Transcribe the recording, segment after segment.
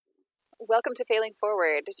Welcome to Failing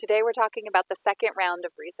Forward. Today we're talking about the second round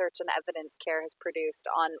of research and evidence CARE has produced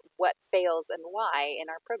on what fails and why in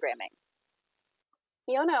our programming.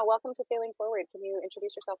 Fiona, welcome to Failing Forward. Can you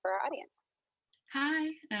introduce yourself for our audience?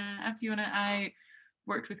 Hi, I'm Fiona. I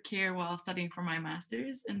worked with CARE while studying for my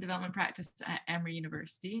master's in development practice at Emory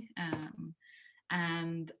University.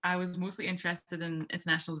 And I was mostly interested in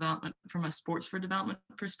international development from a sports for development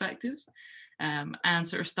perspective, and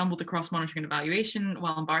sort of stumbled across monitoring and evaluation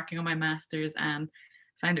while embarking on my master's and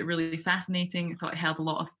found it really fascinating. I thought it held a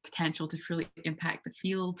lot of potential to really impact the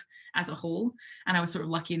field as a whole. And I was sort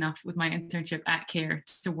of lucky enough with my internship at CARE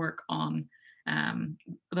to work on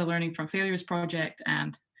the Learning from Failures project.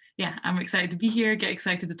 And yeah, I'm excited to be here, get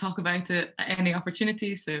excited to talk about it at any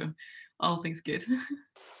opportunity. So all things good.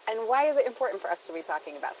 And why is it important for us to be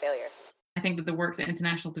talking about failure? I think that the work that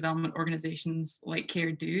international development organizations like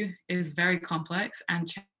CARE do is very complex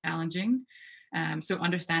and challenging. So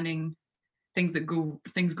understanding things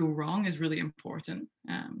go wrong is really important.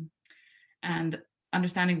 And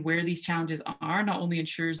understanding where these challenges are not only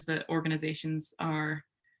ensures that organizations are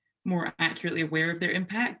more accurately aware of their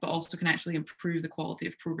impact, but also can actually improve the quality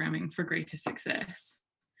of programming for greater success.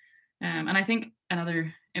 And I think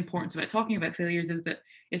another importance about talking about failures is that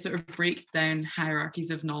it sort of breaks down hierarchies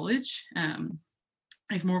of knowledge.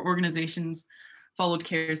 If more organizations followed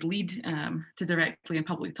CARE's lead to directly and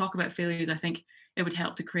publicly talk about failures, I think it would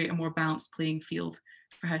help to create a more balanced playing field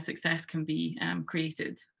for how success can be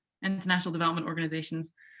created. International development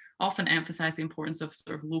organizations often emphasize the importance of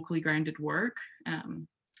sort of locally grounded work,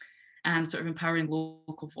 and sort of empowering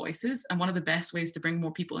local voices. And one of the best ways to bring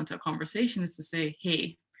more people into a conversation is to say,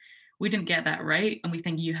 hey, we didn't get that right, and we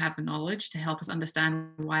think you have the knowledge to help us understand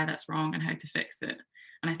why that's wrong and how to fix it.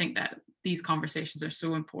 And I think that these conversations are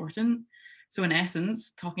so important. So in essence,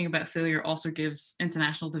 talking about failure also gives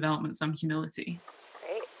international development some humility.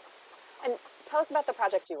 Great. And tell us about the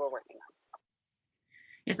project you were working on.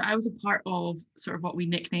 Yes, I was a part of sort of what we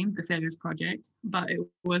nicknamed the Failures Project, but it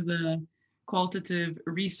was a qualitative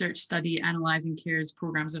research study analysing CARE's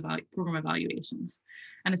program evaluations.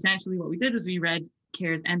 And essentially what we did was we read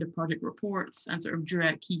CARE's end of project reports and sort of drew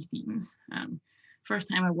out key themes. First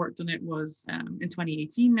time I worked on it was in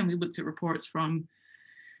 2018, and we looked at reports from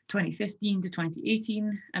 2015 to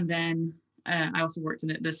 2018. And then I also worked on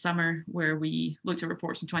it this summer where we looked at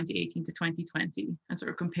reports from 2018 to 2020 and sort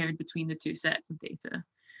of compared between the two sets of data.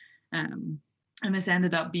 And this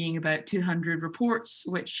ended up being about 200 reports,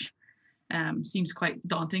 which seems quite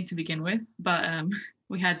daunting to begin with, but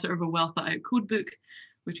we had sort of a well thought out code book,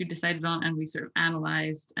 which we decided on, and we sort of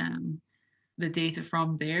analysed the data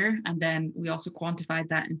from there. And then we also quantified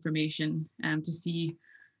that information to see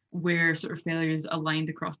where sort of failures aligned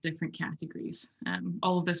across different categories.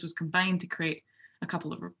 All of this was combined to create a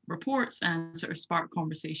couple of reports and sort of spark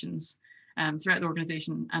conversations throughout the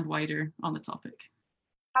organisation and wider on the topic.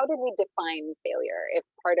 How did we define failure? If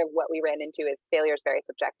part of what we ran into is failure is very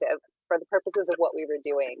subjective, for the purposes of what we were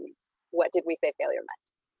doing, what did we say failure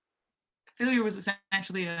meant? Failure was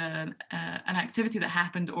essentially an activity that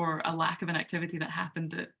happened, or a lack of an activity that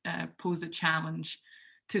happened, that posed a challenge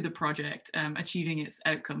to the project achieving its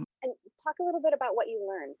outcome. And talk a little bit about what you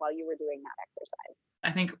learned while you were doing that exercise.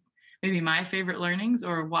 I think maybe my favorite learnings,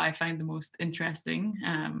 or what I find the most interesting,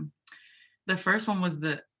 the first one was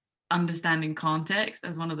that understanding context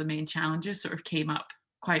as one of the main challenges sort of came up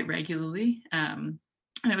quite regularly.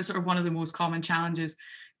 And it was sort of one of the most common challenges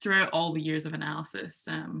throughout all the years of analysis.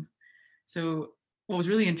 So what was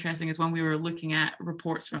really interesting is when we were looking at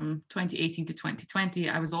reports from 2018 to 2020,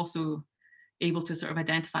 I was also able to sort of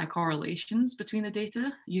identify correlations between the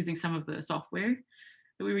data using some of the software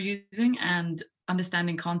that we were using. And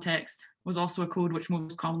understanding context was also a code which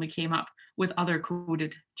most commonly came up with other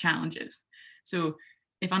coded challenges. So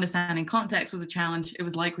if understanding context was a challenge, it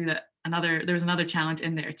was likely that there was another challenge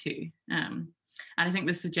in there too. And I think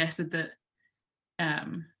this suggested that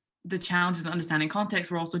the challenges in understanding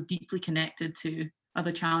context were also deeply connected to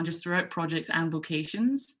other challenges throughout projects and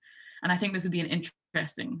locations. And I think this would be an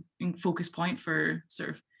interesting focus point for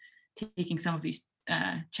sort of taking some of these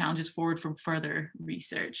challenges forward from further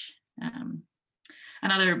research.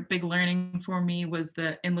 Another big learning for me was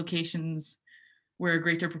that in locations where a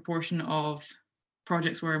greater proportion of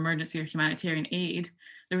projects were emergency or humanitarian aid,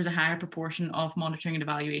 there was a higher proportion of monitoring and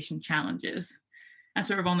evaluation challenges. And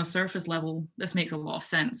sort of on the surface level, this makes a lot of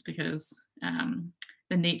sense because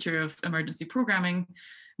the nature of emergency programming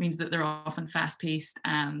means that they're often fast-paced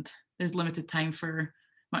and there's limited time for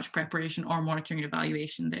much preparation or monitoring and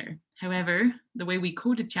evaluation there. However, the way we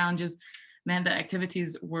coded challenges meant that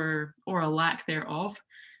activities were, or a lack thereof,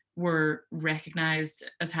 were recognized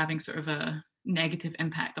as having sort of a negative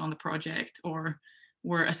impact on the project or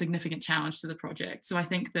were a significant challenge to the project. So I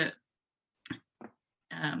think that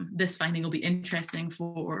this finding will be interesting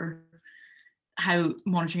for how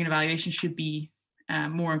monitoring and evaluation should be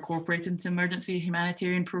more incorporated into emergency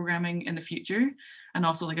humanitarian programming in the future, and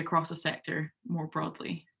also like across the sector more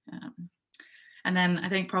broadly. And then I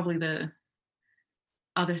think probably the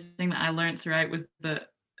other thing that I learned throughout was that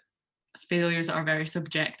failures are very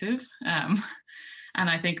subjective. And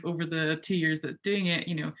I think over the 2 years that doing it,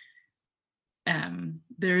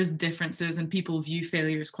 there's differences and people view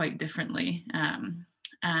failures quite differently.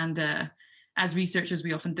 And as researchers,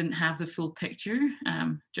 we often didn't have the full picture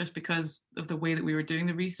just because of the way that we were doing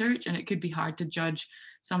the research. And it could be hard to judge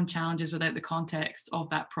some challenges without the context of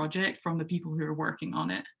that project from the people who are working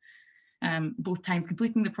on it. Both times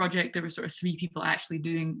completing the project, there were sort of 3 people actually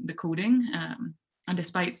doing the coding. And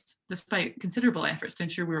despite considerable efforts to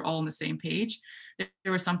ensure we were all on the same page,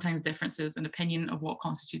 there were sometimes differences in opinion of what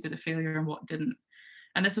constituted a failure and what didn't.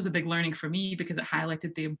 And this was a big learning for me because it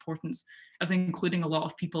highlighted the importance of including a lot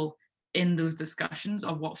of people in those discussions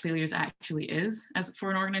of what failures actually is as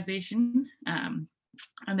for an organization. And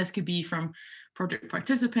this could be from project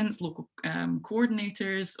participants, local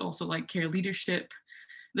coordinators, also like care leadership,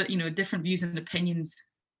 that, different views and opinions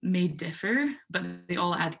may differ, but they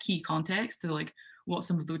all add key context to like what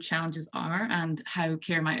some of those challenges are and how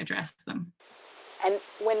care might address them. And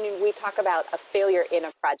when we talk about a failure in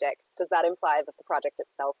a project, does that imply that the project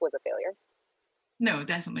itself was a failure? No,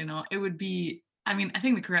 definitely not. It would be, I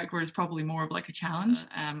think the correct word is probably more of like a challenge.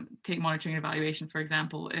 Take monitoring and evaluation, for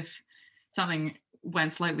example. If something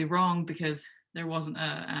went slightly wrong because there wasn't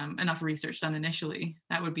enough research done initially,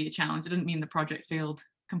 that would be a challenge. It didn't mean the project failed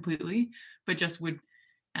completely, but just would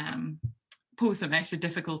pose some extra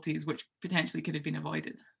difficulties which potentially could have been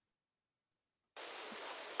avoided.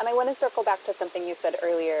 And I want to circle back to something you said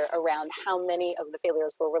earlier around how many of the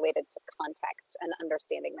failures were related to context and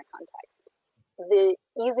understanding the context. The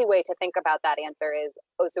easy way to think about that answer is,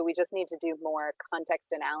 so we just need to do more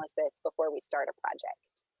context analysis before we start a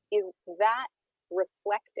project. Is that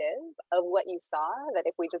reflective of what you saw, that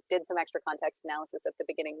if we just did some extra context analysis at the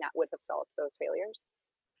beginning, that would have solved those failures?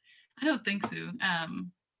 I don't think so.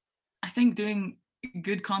 I think doing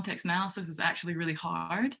good context analysis is actually really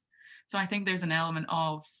hard. So I think there's an element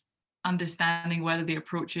of understanding whether the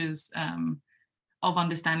approaches of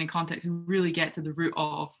understanding context really get to the root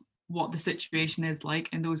of what the situation is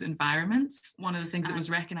like in those environments. One of the things that was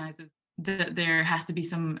recognized is that there has to be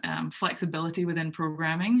some flexibility within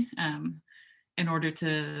programming in order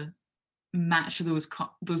to match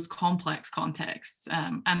those complex contexts.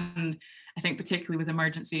 And I think particularly with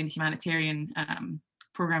emergency and humanitarian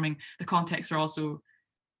programming, the contexts are also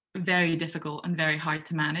very difficult and very hard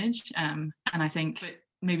to manage. And I think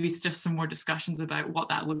maybe it's just some more discussions about what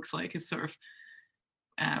that looks like is sort of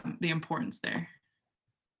the importance there.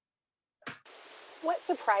 What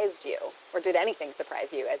surprised you, or did anything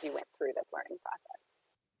surprise you as you went through this learning process?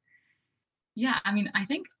 Yeah, I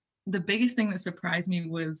think the biggest thing that surprised me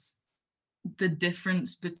was the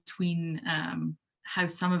difference between how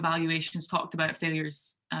some evaluations talked about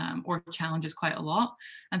failures or challenges quite a lot,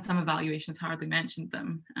 and some evaluations hardly mentioned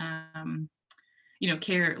them.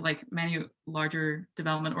 CARE, like many larger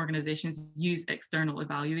development organizations, use external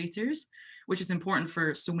evaluators, which is important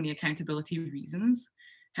for so many accountability reasons.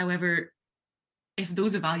 However, if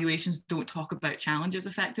those evaluations don't talk about challenges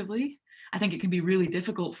effectively, I think it can be really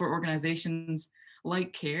difficult for organizations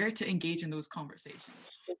like CARE to engage in those conversations.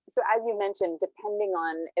 So as you mentioned, depending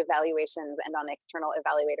on evaluations and on external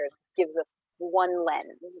evaluators gives us one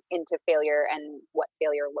lens into failure and what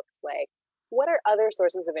failure looks like. What are other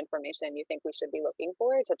sources of information you think we should be looking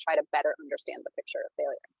for to try to better understand the picture of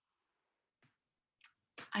failure?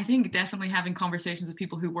 I think definitely having conversations with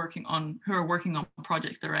people who are working on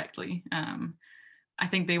projects directly. I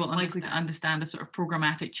think they will likely to understand the sort of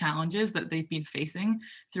programmatic challenges that they've been facing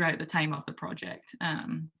throughout the time of the project.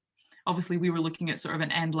 Obviously, we were looking at sort of an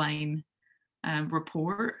endline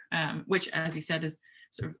report, which, as you said, is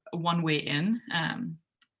sort of a one way in.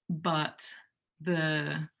 But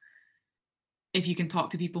if you can talk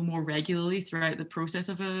to people more regularly throughout the process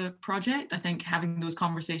of a project, I think having those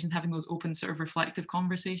conversations, having those open sort of reflective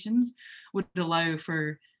conversations would allow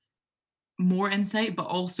for more insight, but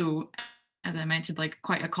also, as I mentioned, like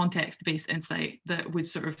quite a context-based insight that would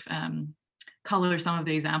sort of color some of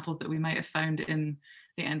the examples that we might have found in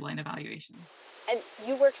the endline evaluation. And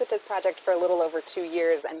you worked with this project for a little over 2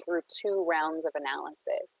 years and through 2 rounds of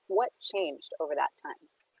analysis. What changed over that time?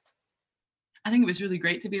 I think it was really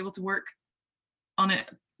great to be able to work on it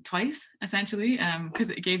twice, essentially, because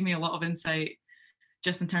it gave me a lot of insight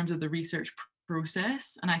just in terms of the research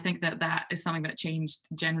process. And I think that that is something that changed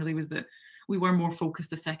generally, was that we were more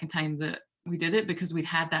focused the second time that we did it, because we'd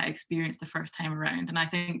had that experience the first time around. And I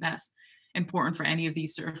think that's important for any of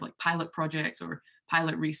these sort of like pilot projects or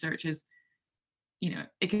pilot research. Is,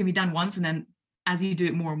 it can be done once, and then as you do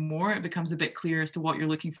it more and more, it becomes a bit clearer as to what you're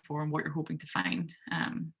looking for and what you're hoping to find.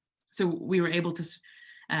 So we were able to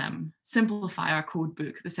simplify our code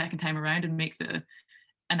book the second time around and make the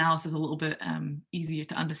analysis a little bit easier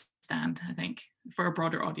to understand, I think, for a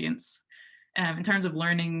broader audience. In terms of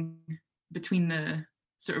learning between the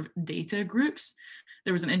sort of data groups,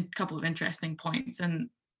 there was a couple of interesting points, and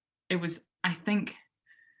I think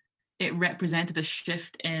it represented a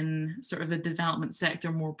shift in sort of the development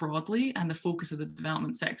sector more broadly and the focus of the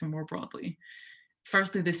development sector more broadly.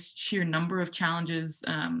 Firstly, this sheer number of challenges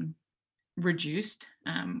reduced.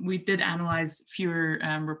 We did analyze fewer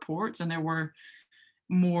reports, and there were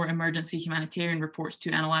more emergency humanitarian reports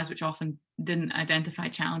to analyze, which often didn't identify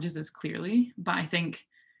challenges as clearly. But I think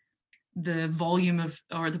the volume of,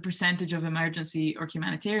 or the percentage of emergency or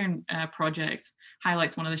humanitarian projects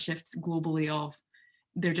highlights one of the shifts globally of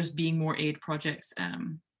there just being more aid projects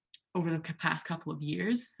over the past couple of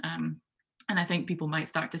years. And I think people might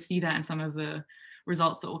start to see that in some of the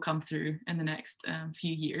results that will come through in the next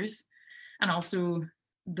few years. And also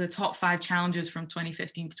the top 5 challenges from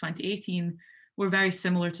 2015 to 2018 were very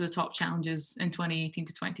similar to the top challenges in 2018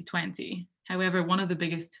 to 2020. However, one of the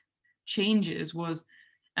biggest changes was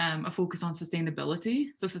a focus on sustainability.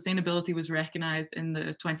 So sustainability was recognized in the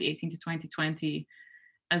 2018 to 2020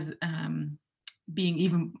 as being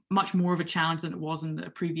even much more of a challenge than it was in the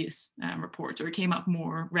previous reports, or it came up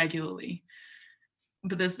more regularly.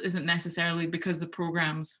 But this isn't necessarily because the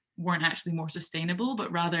programs weren't actually more sustainable,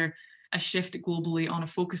 but rather a shift globally on a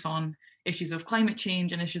focus on issues of climate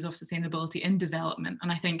change and issues of sustainability in development.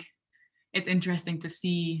 And I think it's interesting to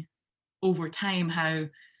see over time how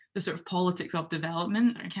the sort of politics of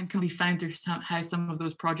development can be found through how some of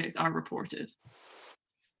those projects are reported.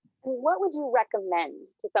 What would you recommend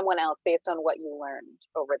to someone else based on what you learned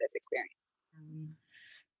over this experience?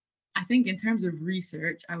 I think in terms of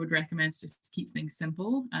research, I would recommend to just keep things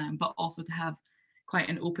simple, but also to have quite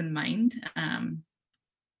an open mind.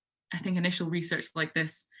 I think initial research like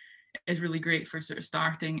this is really great for sort of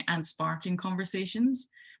starting and sparking conversations.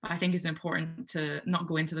 But I think it's important to not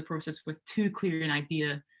go into the process with too clear an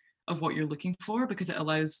idea of what you're looking for, because it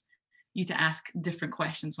allows you to ask different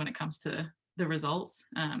questions when it comes to the results.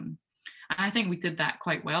 And I think we did that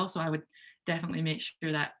quite well. So I would definitely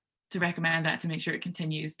recommend that to make sure it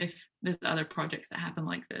continues if there's other projects that happen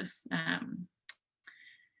like this.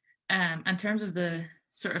 In terms of the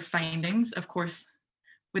sort of findings, of course,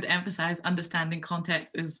 would emphasize understanding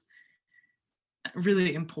context is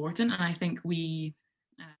really important. And I think we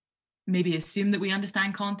maybe assume that we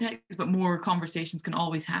understand context, but more conversations can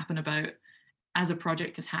always happen about, as a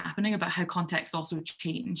project is happening, about how contexts also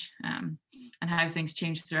change and how things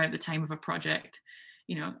change throughout the time of a project.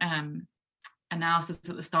 Analysis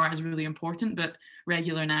at the start is really important, but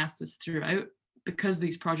regular analysis throughout, because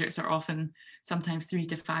these projects are often sometimes 3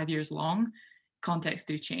 to 5 years long, contexts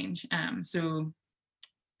do change. So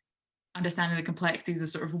understanding the complexities of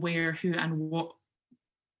sort of where, who, and what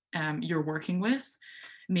you're working with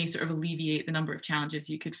may sort of alleviate the number of challenges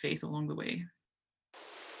you could face along the way.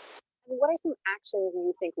 What are some actions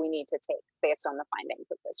you think we need to take based on the findings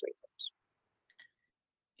of this research?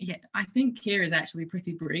 Yeah, I think CARE is actually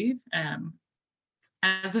pretty brave.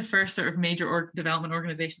 As the first sort of major development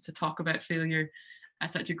organization to talk about failure at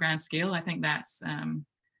such a grand scale, I think that's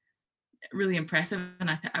really impressive, and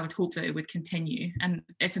I would hope that it would continue. And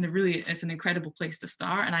it's an incredible place to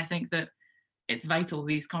start. And I think that it's vital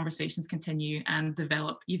these conversations continue and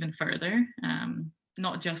develop even further,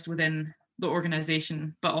 not just within the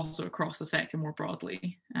organization, but also across the sector more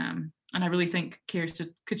broadly. And I really think CARE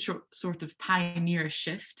could sort of pioneer a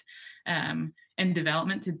shift in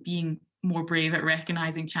development to being more brave at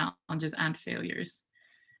recognizing challenges and failures.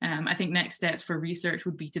 I think next steps for research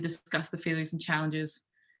would be to discuss the failures and challenges,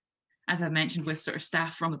 as I've mentioned, with sort of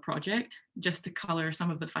staff from the project, just to colour some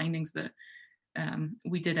of the findings that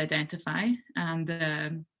we did identify.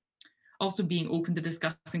 And also being open to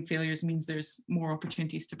discussing failures means there's more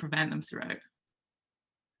opportunities to prevent them throughout.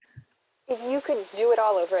 If you could do it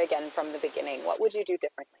all over again from the beginning, what would you do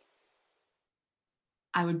differently?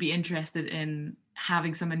 I would be interested in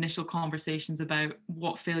having some initial conversations about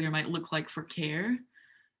what failure might look like for CARE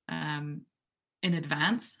in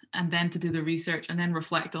advance, and then to do the research and then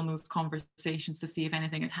reflect on those conversations to see if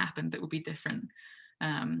anything had happened that would be different.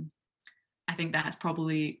 I think that's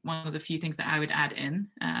probably one of the few things that I would add in.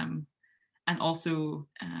 And also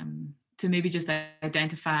to maybe just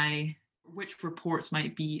identify which reports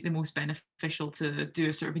might be the most beneficial to do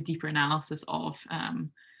a sort of a deeper analysis of,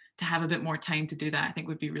 to have a bit more time to do that, I think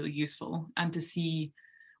would be really useful, and to see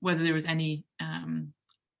whether there was any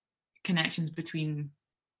connections between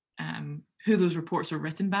who those reports were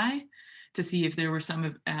written by, to see if there were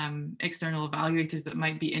some external evaluators that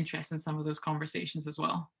might be interested in some of those conversations as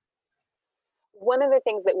well. One of the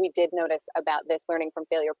things that we did notice about this learning from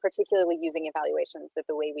failure, particularly using evaluations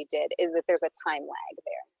the way we did, is that there's a time lag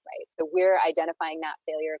there, right? So we're identifying that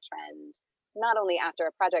failure trend not only after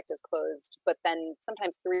a project is closed, but then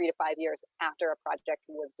sometimes 3 to 5 years after a project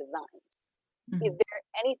was designed. Mm-hmm. Is there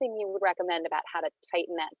anything you would recommend about how to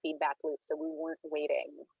tighten that feedback loop so we weren't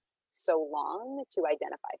waiting so long to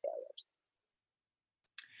identify failures?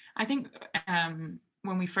 I think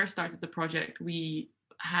when we first started the project, we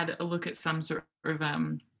had a look at some sort of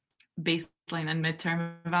baseline and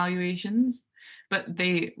midterm evaluations, but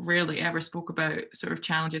they rarely ever spoke about sort of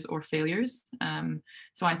challenges or failures.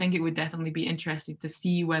 So I think it would definitely be interesting to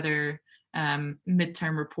see whether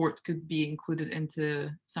midterm reports could be included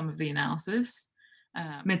into some of the analysis.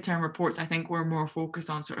 Midterm reports, I think, were more focused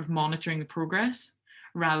on sort of monitoring the progress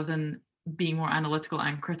rather than being more analytical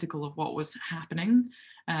and critical of what was happening.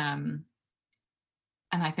 And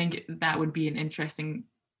I think that would be an interesting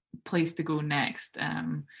place to go next,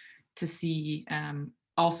 to see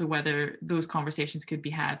also whether those conversations could be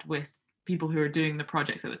had with people who are doing the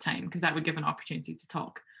projects at the time, because that would give an opportunity to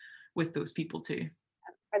talk with those people too.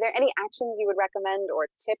 Are there any actions you would recommend or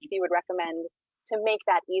tips you would recommend to make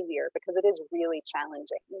that easier? Because it is really challenging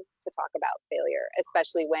to talk about failure,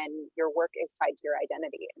 especially when your work is tied to your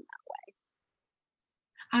identity in that way.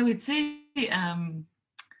 I would say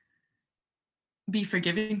be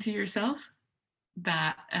forgiving to yourself,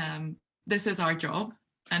 that this is our job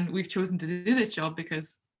and we've chosen to do this job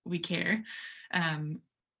because we care.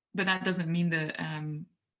 But that doesn't mean that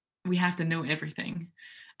we have to know everything.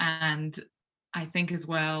 And I think as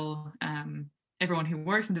well, everyone who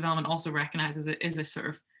works in development also recognizes it is a sort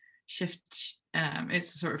of shift,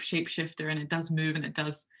 it's a sort of shapeshifter, and it does move and it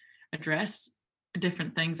does address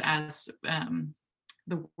different things as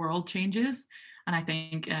the world changes. And I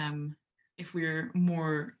think if we're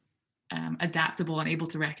more adaptable and able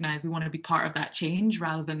to recognize we want to be part of that change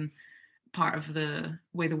rather than part of the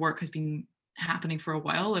way the work has been happening for a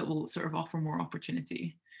while, it will sort of offer more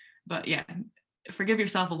opportunity. But yeah, forgive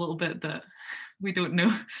yourself a little bit that we don't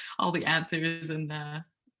know all the answers, and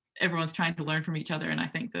everyone's trying to learn from each other, and I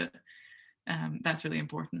think that that's really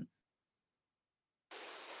important.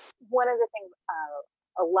 One of the things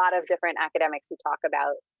a lot of different academics who talk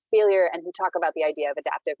about failure and who talk about the idea of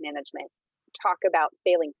adaptive management talk about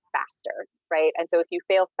failing faster, right? And so if you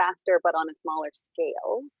fail faster but on a smaller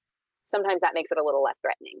scale, sometimes that makes it a little less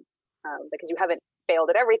threatening, because you haven't failed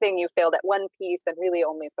at everything, you failed at one piece and really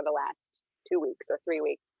only for the last 2 weeks or 3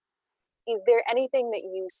 weeks. Is there anything that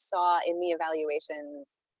you saw in the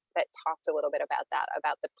evaluations that talked a little bit about that,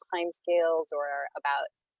 about the timescales, or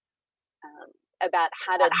about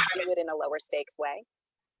how to do it in a lower stakes way?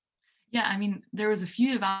 Yeah, I mean, there was a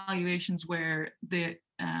few evaluations where the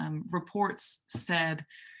reports said,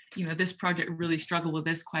 you know, this project really struggled with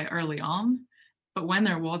this quite early on. But when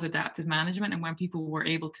there was adaptive management and when people were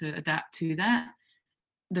able to adapt to that,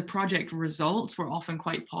 the project results were often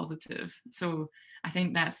quite positive. So I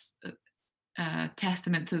think that's a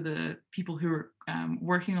testament to the people who are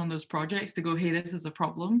working on those projects to go, hey, this is a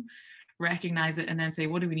problem, recognize it, and then say,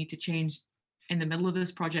 what do we need to change in the middle of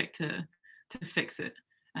this project to fix it?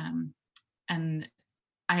 And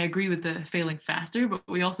I agree with the failing faster, but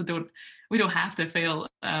we also don't have to fail.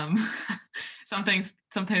 Sometimes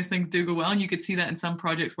things do go well, and you could see that in some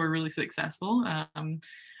projects were really successful. And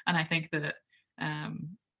I think that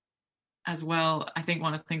as well, I think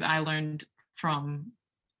one of the things I learned from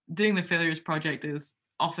doing the failures project is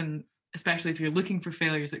often, especially if you're looking for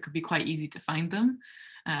failures, it could be quite easy to find them.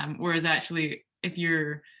 Whereas actually, if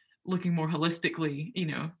you're looking more holistically, you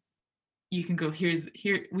know, you can go, here,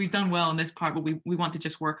 we've done well in this part, but we want to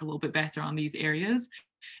just work a little bit better on these areas.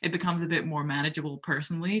 It becomes a bit more manageable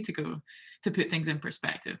personally to put things in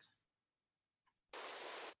perspective.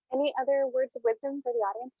 Any other words of wisdom for the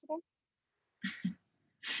audience today?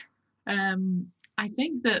 I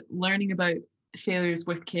think that learning about failures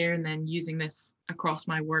with care and then using this across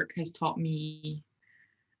my work has taught me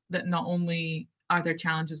that not only are there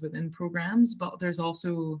challenges within programs, but there's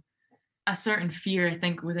also a certain fear, I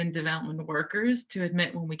think, within development workers to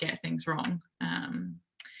admit when we get things wrong. And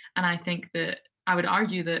I think that I would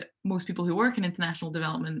argue that most people who work in international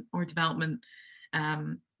development or development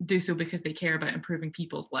do so because they care about improving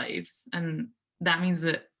people's lives. And that means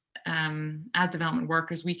that as development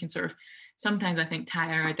workers, we can sort of sometimes I think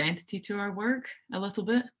tie our identity to our work a little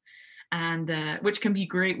bit, and which can be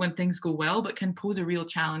great when things go well, but can pose a real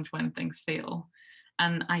challenge when things fail.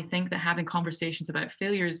 And I think that having conversations about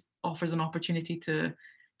failures offers an opportunity to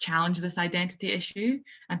challenge this identity issue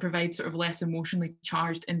and provide sort of less emotionally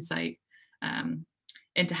charged insight um,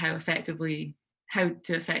 into how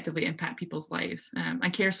to effectively impact people's lives.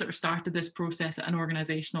 And CARE sort of started this process at an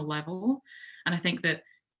organizational level, and I think that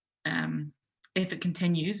um, if it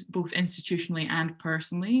continues both institutionally and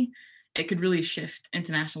personally, it could really shift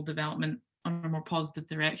international development on a more positive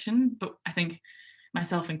direction. But I think,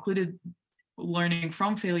 myself included, learning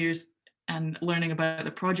from failures and learning about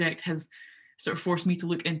the project has sort of forced me to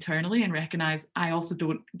look internally and recognize I also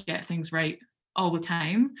don't get things right all the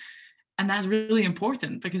time. And that's really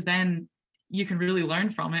important, because then you can really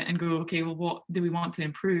learn from it and go, okay, well, what do we want to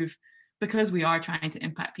improve? Because we are trying to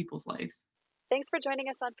impact people's lives. Thanks for joining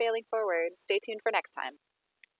us on Failing Forward. Stay tuned for next time.